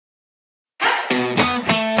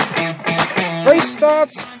Race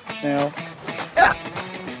starts now.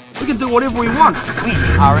 We can do whatever we want. We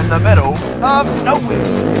are in the middle of nowhere.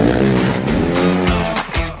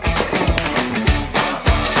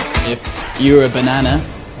 If you were a banana,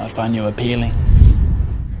 I find you appealing.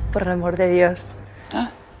 Por el amor de Dios.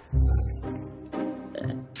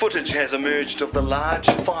 Footage has emerged of the large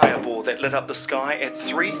fireball that lit up the sky at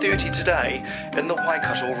 3:30 today in the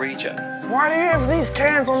Waikato region. Why do you have these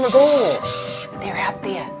cans on the door? They're out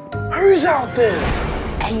there. Who's out there?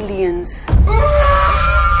 Aliens.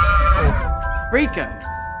 Riko.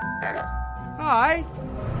 Hi.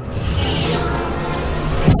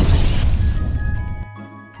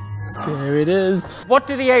 There it is. What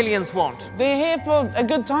do the aliens want? They're here for a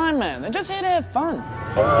good time, man. They're just here to have fun.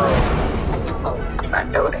 Oh,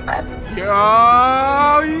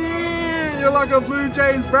 yeah! You're like a Blue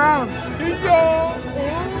Jays Brown.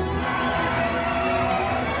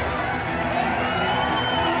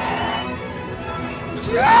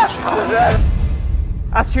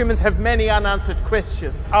 Us humans have many unanswered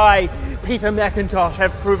questions. I, Peter Mackintosh,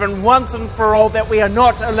 have proven once and for all that we are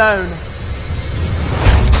not alone.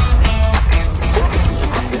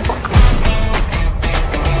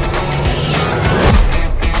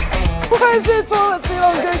 Why is there toilet seat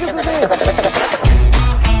on Gurgis' head?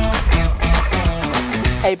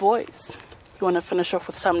 Hey boys, you want to finish off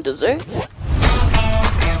with some dessert?